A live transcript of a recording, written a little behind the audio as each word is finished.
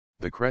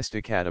The Crest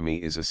Academy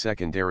is a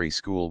secondary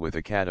school with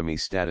academy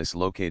status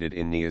located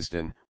in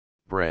Neasden,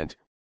 Brent,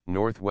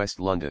 northwest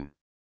London.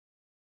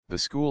 The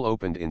school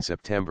opened in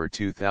September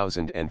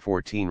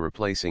 2014,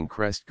 replacing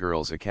Crest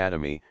Girls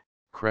Academy,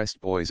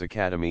 Crest Boys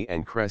Academy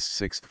and Crest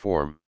Sixth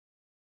Form.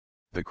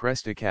 The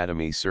Crest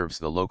Academy serves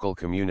the local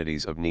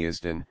communities of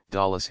Neasden,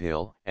 Dollis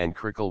Hill, and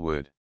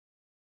Cricklewood.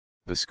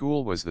 The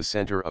school was the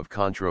center of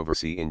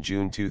controversy in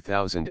June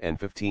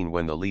 2015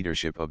 when the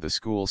leadership of the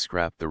school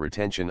scrapped the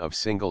retention of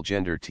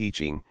single-gender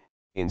teaching,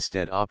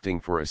 instead opting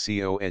for a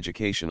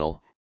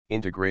co-educational,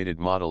 integrated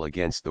model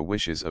against the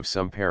wishes of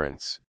some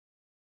parents,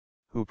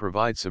 who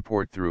provide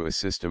support through a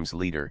systems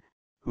leader,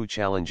 who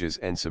challenges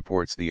and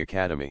supports the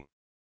academy.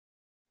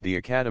 The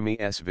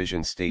Academy's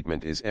vision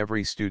statement is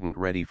 "Every student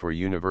ready for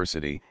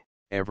university,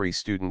 every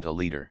student a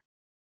leader."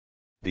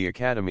 The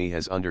Academy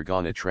has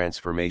undergone a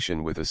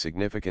transformation with a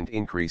significant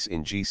increase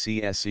in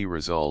GCSE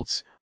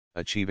results,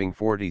 achieving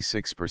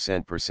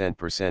 46%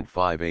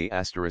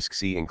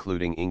 5A*C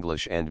including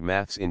English and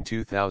Maths in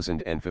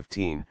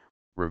 2015,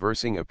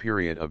 reversing a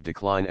period of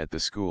decline at the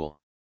school.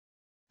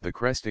 The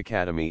Crest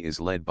Academy is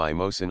led by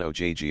Mohsin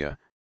Ojajia,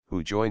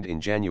 who joined in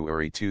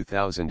January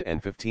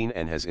 2015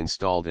 and has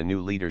installed a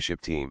new leadership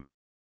team.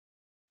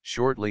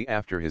 Shortly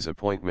after his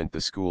appointment, the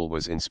school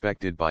was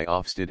inspected by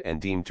Ofsted and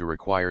deemed to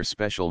require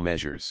special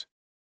measures.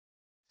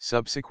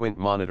 Subsequent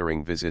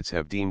monitoring visits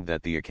have deemed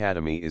that the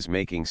academy is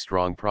making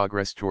strong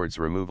progress towards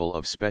removal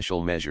of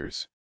special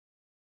measures.